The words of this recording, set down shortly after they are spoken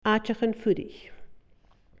Áteachan fudich.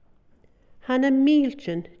 Hanna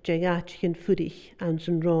mílchan de áteachan fudich an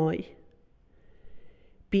san rái.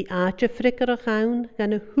 Bí áte fricar a chaun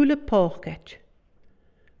gan a hula páchet.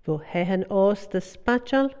 Vo hehan ás de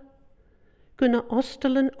spachal, guna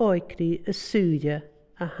ostalan oikri a súdia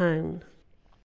a haun.